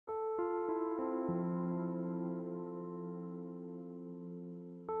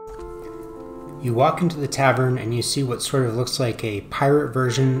You walk into the tavern and you see what sort of looks like a pirate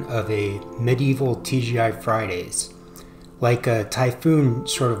version of a medieval TGI Fridays. Like a typhoon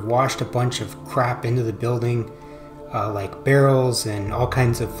sort of washed a bunch of crap into the building, like barrels and all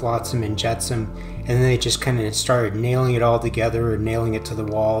kinds of flotsam and jetsam, and then they just kind of started nailing it all together or nailing it to the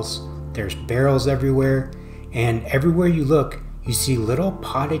walls. There's barrels everywhere, and everywhere you look, you see little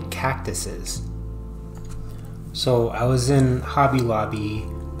potted cactuses. So I was in Hobby Lobby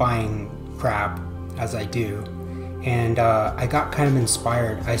buying crap, as I do, and I got kind of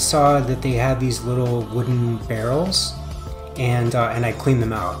inspired. I saw that they had these little wooden barrels, and I cleaned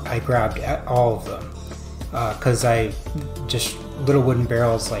them out. I grabbed all of them because I just little wooden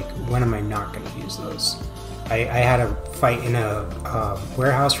barrels. Like, when am I not going to use those? I had a fight in a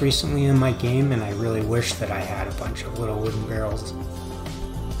warehouse recently in my game, and I really wish that I had a bunch of little wooden barrels.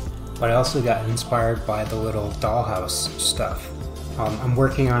 But I also got inspired by the little dollhouse stuff. I'm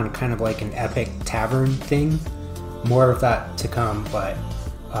working on kind of like an epic tavern thing. More of that to come, but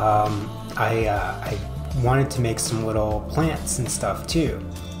I wanted to make some little plants and stuff too.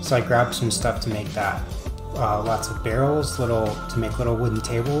 So I grabbed some stuff to make that. Lots of barrels, to make little wooden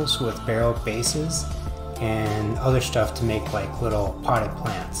tables with barrel bases, and other stuff to make like little potted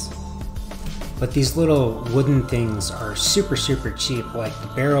plants. But these little wooden things are super cheap. Like,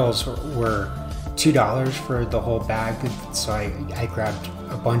 the barrels were $2 for the whole bag, so I grabbed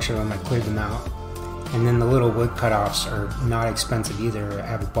a bunch of them. I cleared them out, and then the little wood cutoffs are not expensive either. I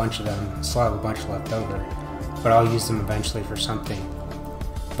have a bunch of them. I still have a bunch left over, but I'll use them eventually for something.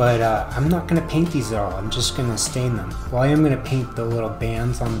 But I'm not going to paint these at all. I'm just going to stain them. Well, I am going to paint the little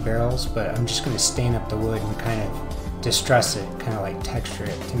bands on the barrels, but I'm just going to stain up the wood and kind of distress it, kind of like texture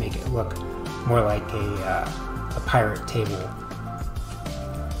it to make it look more like a pirate table.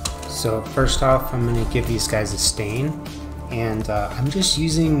 So first off, I'm going to give these guys a stain, and I'm just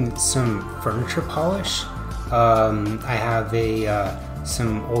using some furniture polish. I have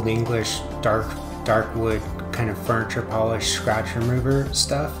some Old English dark wood kind of furniture polish scratch remover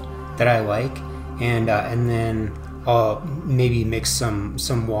stuff that I like, and then I'll maybe mix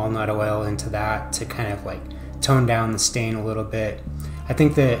some walnut oil into that to kind of like tone down the stain a little bit. I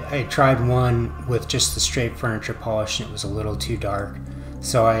think that I tried one with just the straight furniture polish and it was a little too dark,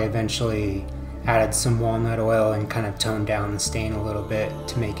 so I eventually added some walnut oil and kind of toned down the stain a little bit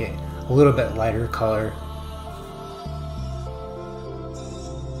to make it a little bit lighter color.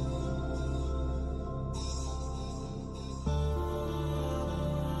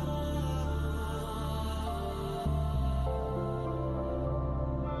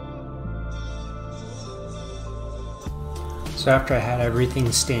 So after I had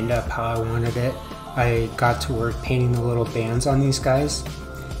everything stained up how I wanted it, I got to work painting the little bands on these guys.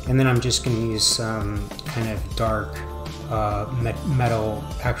 And then I'm just going to use some kind of dark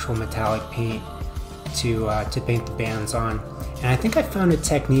actual metallic paint to paint the bands on. And I think I found a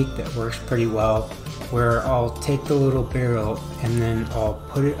technique that works pretty well, where I'll take the little barrel and then I'll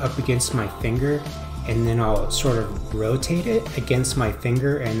put it up against my finger, and then I'll sort of rotate it against my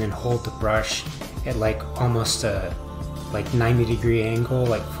finger and then hold the brush at like almost a 90-degree angle,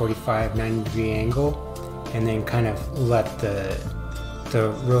 like 90-degree angle, and then kind of let the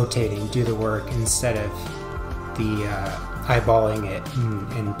rotating do the work instead of the eyeballing it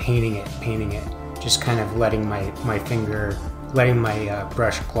and painting it, just kind of letting my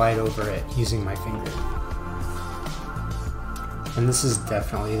brush glide over it using my finger. And this is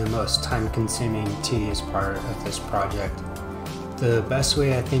definitely the most time-consuming, tedious part of this project. The best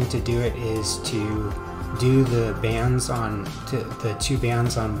way I think to do it is to do the two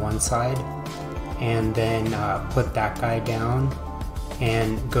bands on one side, and then put that guy down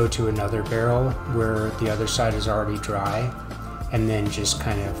and go to another barrel where the other side is already dry, and then just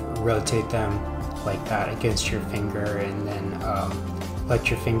kind of rotate them like that against your finger, and then let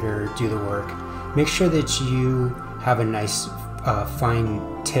your finger do the work. Make sure that you have a nice fine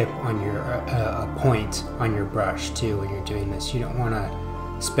tip on your point on your brush too when you're doing this. You don't want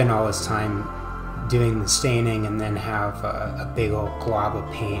to spend all this time doing the staining and then have a big old glob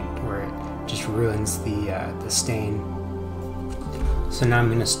of paint where it just ruins the stain. So now I'm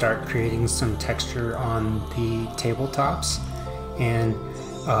going to start creating some texture on the tabletops, and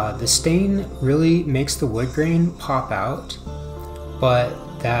the stain really makes the wood grain pop out, but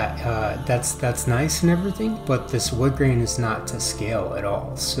that's nice and everything, but this wood grain is not to scale at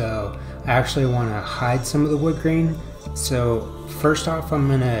all. So I actually want to hide some of the wood grain. So first off, I'm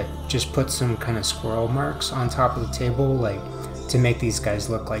gonna just put some kind of squirrel marks on top of the table, like to make these guys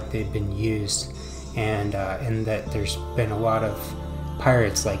look like they've been used, and that there's been a lot of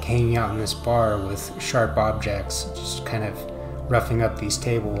pirates like hanging out in this bar with sharp objects, just kind of roughing up these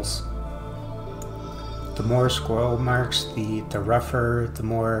tables. the more squirrel marks, the rougher, the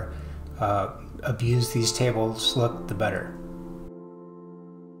more abused these tables look, the better.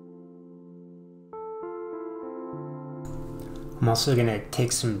 I'm also going to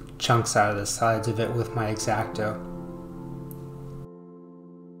take some chunks out of the sides of it with my X-Acto.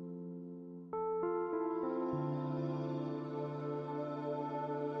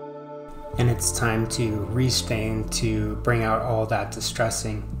 And it's time to restain to bring out all that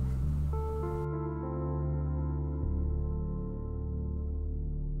distressing.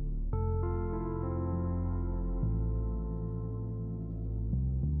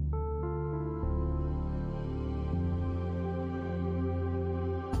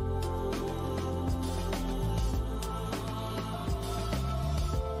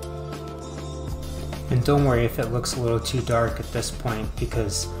 And don't worry if it looks a little too dark at this point,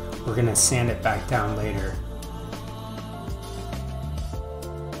 because we're going to sand it back down later.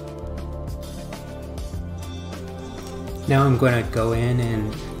 Now I'm going to go in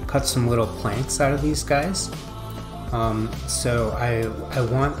and cut some little planks out of these guys. So I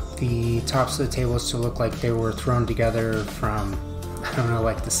want the tops of the tables to look like they were thrown together from, I don't know,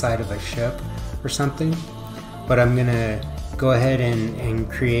 like the side of a ship or something. But I'm going to go ahead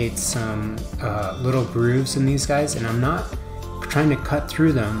and create some little grooves in these guys, and I'm not trying to cut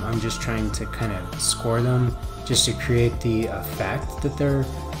through them, I'm just trying to kind of score them just to create the effect that they're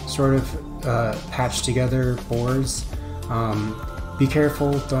sort of patched together boards. Be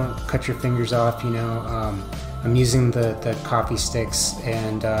careful, don't cut your fingers off, you know. I'm using the coffee sticks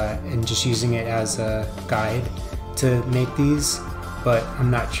and just using it as a guide to make these, but I'm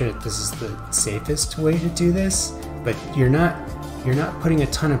not sure that this is the safest way to do this. But you're not putting a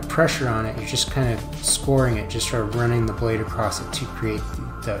ton of pressure on it, you're just kind of scoring it, just sort of running the blade across it to create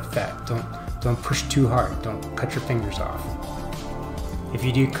the effect. Don't push too hard, don't cut your fingers off. If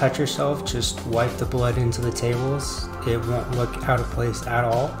you do cut yourself, just wipe the blood into the tables. It won't look out of place at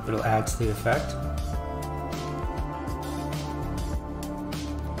all, it'll add to the effect.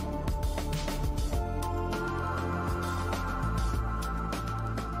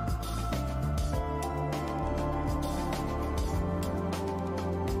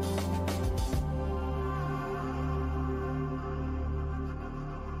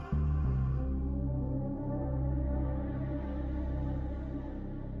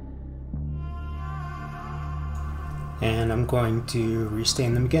 And I'm going to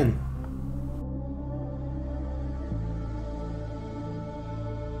restain them again.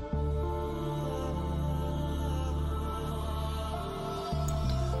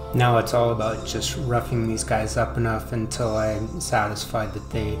 Now it's all about just roughing these guys up enough until I'm satisfied that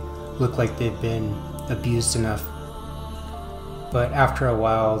they look like they've been abused enough. But after a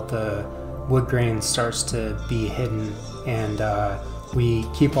while the wood grain starts to be hidden, and we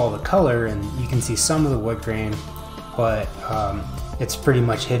keep all the color and you can see some of the wood grain, but it's pretty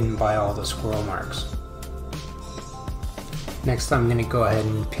much hidden by all the squirrel marks. Next I'm going to go ahead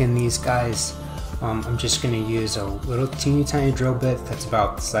and pin these guys. I'm just going to use a little teeny tiny drill bit that's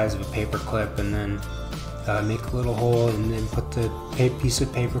about the size of a paper clip, and then make a little hole and then put the piece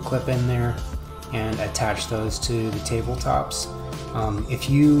of paper clip in there and attach those to the tabletops. If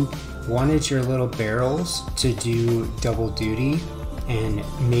you wanted your little barrels to do double duty and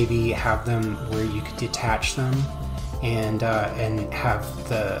maybe have them where you could detach them and have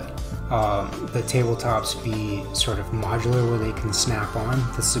the tabletops be sort of modular where they can snap on,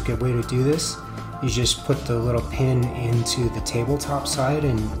 this is a good way to do this. You just put the little pin into the tabletop side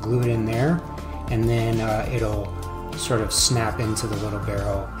and glue it in there, and then it'll sort of snap into the little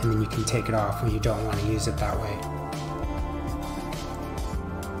barrel, and then you can take it off when you don't want to use it that way.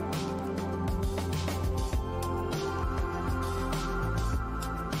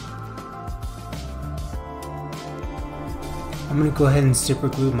 I'm going to go ahead and super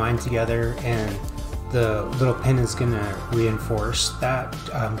glue mine together, and the little pin is going to reinforce that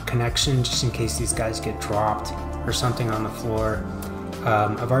connection just in case these guys get dropped or something on the floor.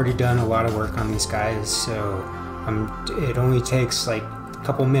 I've already done a lot of work on these guys, so it only takes like a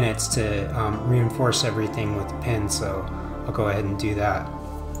couple minutes to reinforce everything with the pin, so I'll go ahead and do that.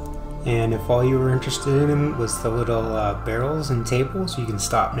 And if all you were interested in was the little barrels and tables, you can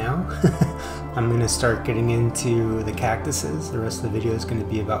stop now. I'm going to start getting into the cactuses. The rest of the video is going to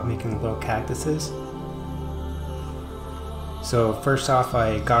be about making little cactuses. So first off,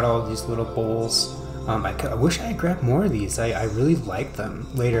 I got all these little bowls. I wish I had grabbed more of these. I really like them.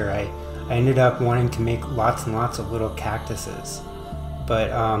 Later I ended up wanting to make lots and lots of little cactuses.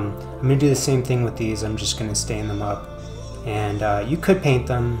 But I'm going to do the same thing with these. I'm just going to stain them up. And you could paint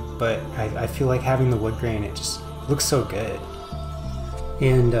them, but I feel like having the wood grain, it just looks so good.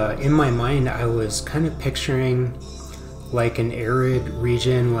 And in my mind, I was kind of picturing like an arid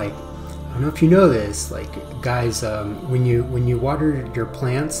region. Like, I don't know if you know this, like guys, when you water your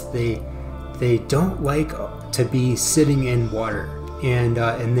plants, they don't like to be sitting in water. And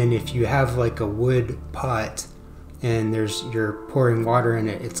then if you have like a wood pot and you're pouring water in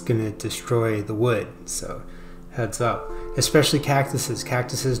it, it's gonna destroy the wood. So heads up, especially cactuses.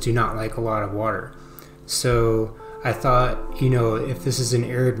 Cactuses do not like a lot of water. So I thought, you know, if this is an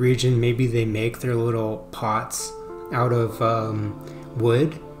arid region, maybe they make their little pots out of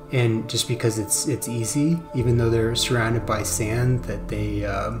wood, and just because it's easy, even though they're surrounded by sand, that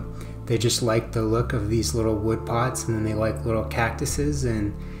they just like the look of these little wood pots, and then they like little cactuses,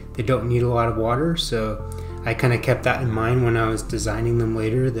 and they don't need a lot of water. So I kind of kept that in mind when I was designing them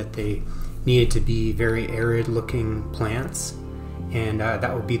later, that they needed to be very arid looking plants, and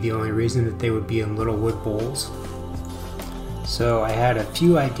that would be the only reason that they would be in little wood bowls. So I had a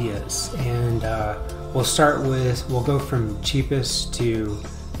few ideas, and we'll go from cheapest to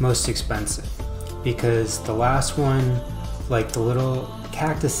most expensive, because the last one, like the little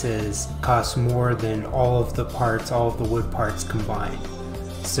cactuses, cost more than all of the wood parts combined.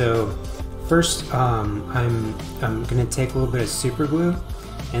 So first, I'm gonna take a little bit of super glue,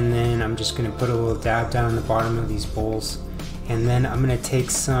 and then I'm just gonna put a little dab down the bottom of these bowls, and then I'm gonna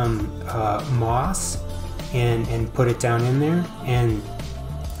take some moss and put it down in there. And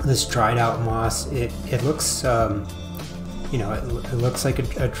this dried out moss, it looks you know, it looks like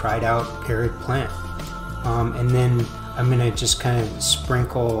a dried out arid plant. And then I'm gonna just kind of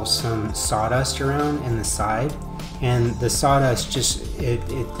sprinkle some sawdust around in the side, and the sawdust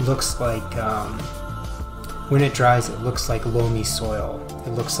it looks like when it dries, it looks like loamy soil.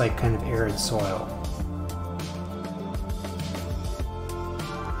 It looks like kind of arid soil.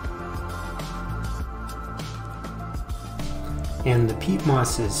 And the peat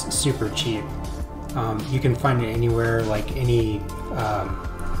moss is super cheap. You can find it anywhere, like any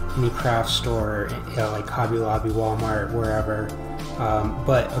craft store, like Hobby Lobby, Walmart, wherever.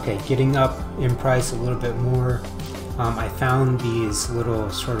 But okay, getting up in price a little bit more, I found these little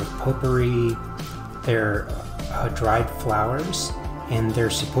sort of potpourri. They're dried flowers, and they're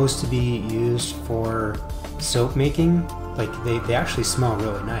supposed to be used for soap making. Like they actually smell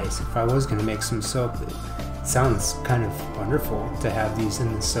really nice. If I was gonna make some soap, it sounds kind of wonderful to have these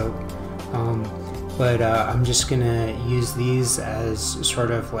in the soap. But I'm just gonna use these as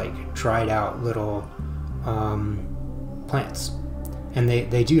sort of like dried out little plants, and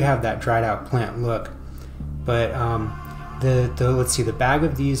they do have that dried out plant look. But let's see, the bag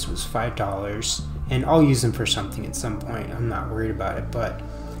of these was $5, and I'll use them for something at some point. I'm not worried about it. But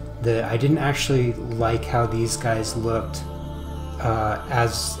I didn't actually like how these guys looked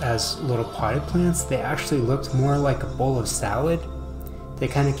as little potted plants. They actually looked more like a bowl of salad. They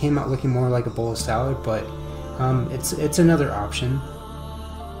kind of came out looking more like a bowl of salad, but it's another option.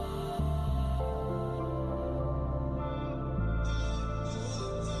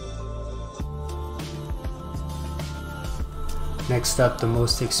 Next up, the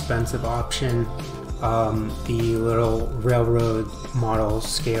most expensive option, the little railroad model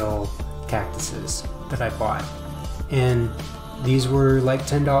scale cactuses that I bought. And these were like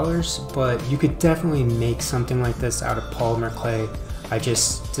 $10, but you could definitely make something like this out of polymer clay. I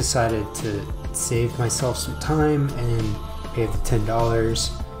just decided to save myself some time and pay the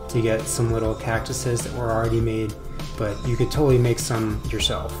 $10 to get some little cactuses that were already made, but you could totally make some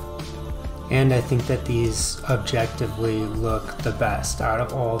yourself. And I think that these objectively look the best out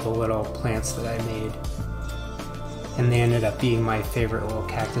of all the little plants that I made. And they ended up being my favorite little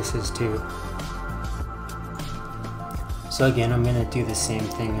cactuses too. So again, I'm gonna do the same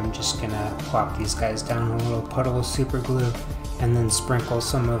thing. I'm just gonna plop these guys down in a little puddle of super glue, and then sprinkle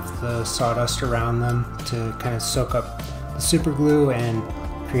some of the sawdust around them to kind of soak up the super glue and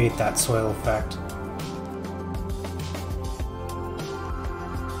create that soil effect.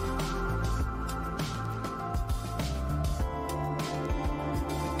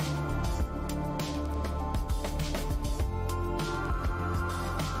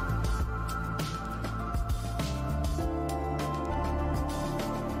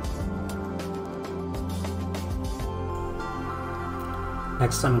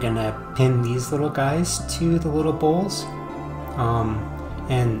 Next, I'm gonna pin these little guys to the little bowls.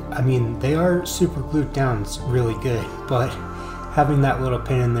 And I mean, they are super glued down, it's really good, but having that little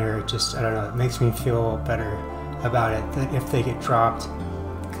pin in there, just, I don't know, it makes me feel better about it, that if they get dropped,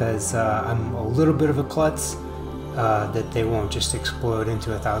 because I'm a little bit of a klutz, that they won't just explode into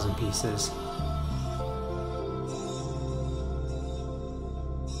 1,000 pieces.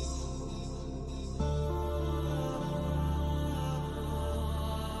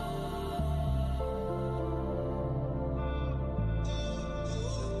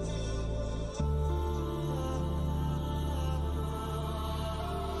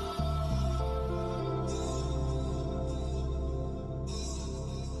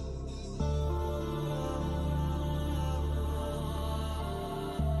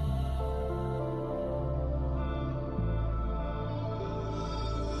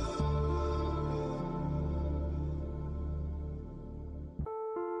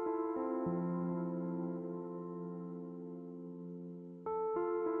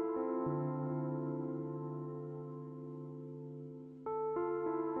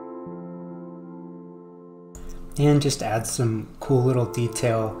 and just add some cool little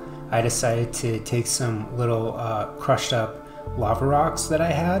detail, I decided to take some little crushed up lava rocks that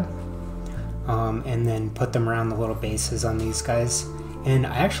I had, and then put them around the little bases on these guys. And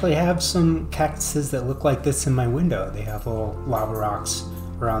I actually have some cactuses that look like this in my window. They have little lava rocks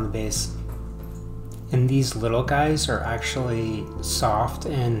around the base. And these little guys are actually soft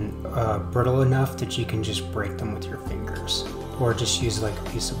and brittle enough that you can just break them with your fingers, or just use like a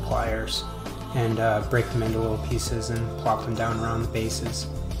piece of pliers and break them into little pieces and plop them down around the bases.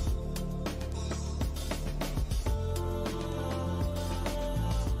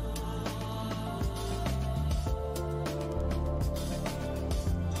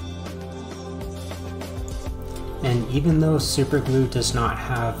 And even though super glue does not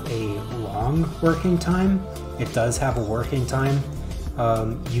have a long working time, it does have a working time.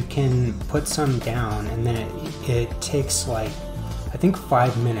 You can put some down, and then it takes like, I think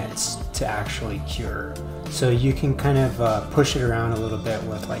 5 minutes to actually cure. So you can kind of push it around a little bit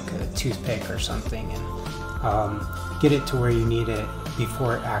with like a toothpick or something, and get it to where you need it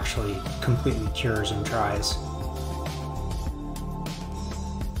before it actually completely cures and dries.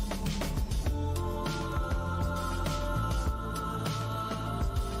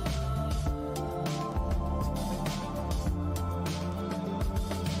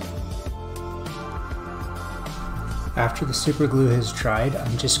 After the super glue has dried,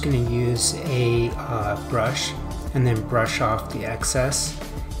 I'm just going to use a brush and then brush off the excess,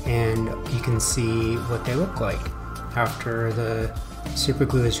 and you can see what they look like after the super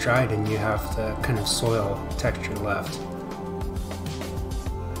glue is dried and you have the kind of soil texture left.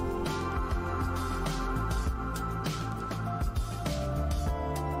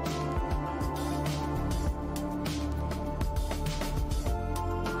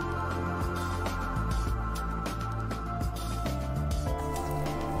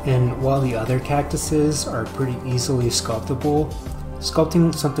 And while the other cactuses are pretty easily sculptable,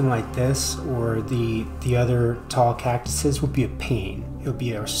 sculpting something like this or the other tall cactuses would be a pain. It would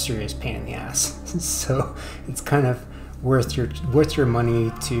be a serious pain in the ass. So it's kind of worth your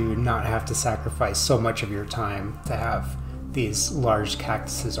money to not have to sacrifice so much of your time to have these large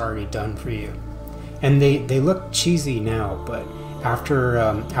cactuses already done for you. And they look cheesy now, but after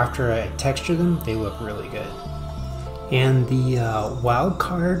I texture them, they look really good. And the wild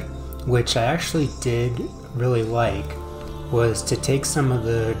card, which I actually did really like, was to take some of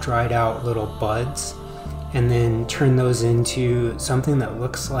the dried out little buds and then turn those into something that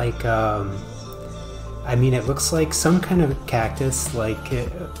looks like, I mean, it looks like some kind of cactus, like,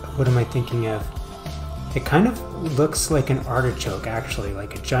 what am I thinking of? It kind of looks like an artichoke, actually,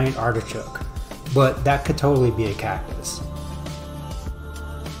 like a giant artichoke, but that could totally be a cactus.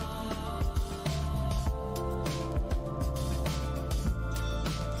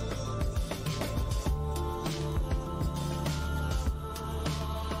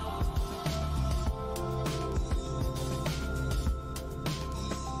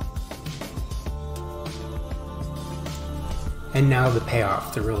 And now the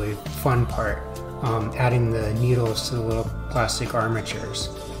payoff, the really fun part, adding the needles to the little plastic armatures.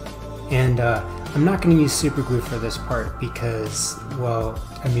 And I'm not going to use super glue for this part because, well,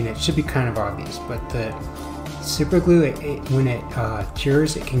 I mean, it should be kind of obvious, but the super glue, when it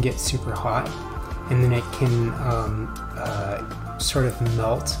cures, it can get super hot, and then it can sort of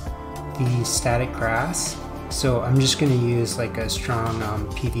melt the static grass. So I'm just going to use like a strong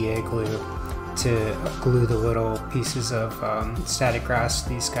PVA glue to glue the little pieces of static grass to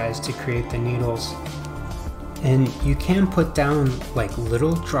these guys to create the needles. And you can put down like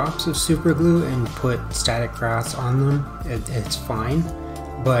little drops of super glue and put static grass on them, it's fine.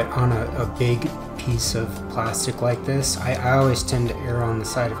 But on a big piece of plastic like this, I always tend to err on the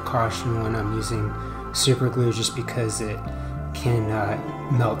side of caution when I'm using super glue, just because it can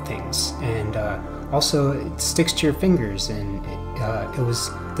melt things, and also it sticks to your fingers, and it was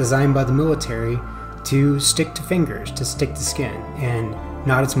designed by the military to stick to fingers, to stick to skin, and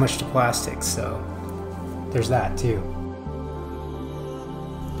not as much to plastic, so there's that too.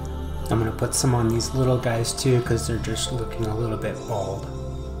 I'm going to put some on these little guys too, because they're just looking a little bit bald.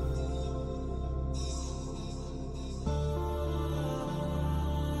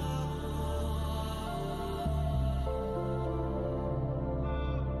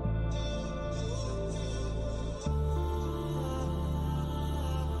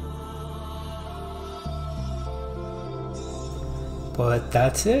 But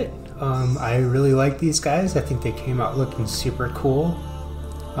that's it. I really like these guys. I think they came out looking super cool.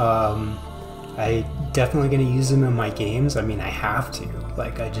 I definitely going to use them in my games. I mean, I have to.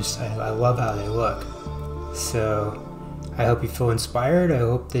 Like, I love how they look. So I hope you feel inspired. I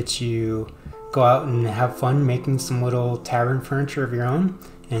hope that you go out and have fun making some little tavern furniture of your own,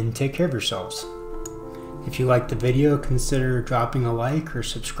 and take care of yourselves. If you liked the video, consider dropping a like or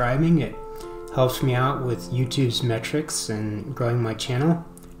subscribing. It helps me out with YouTube's metrics and growing my channel.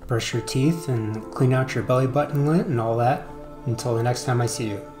 Brush your teeth and clean out your belly button lint and all that. Until the next time I see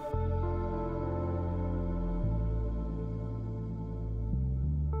you.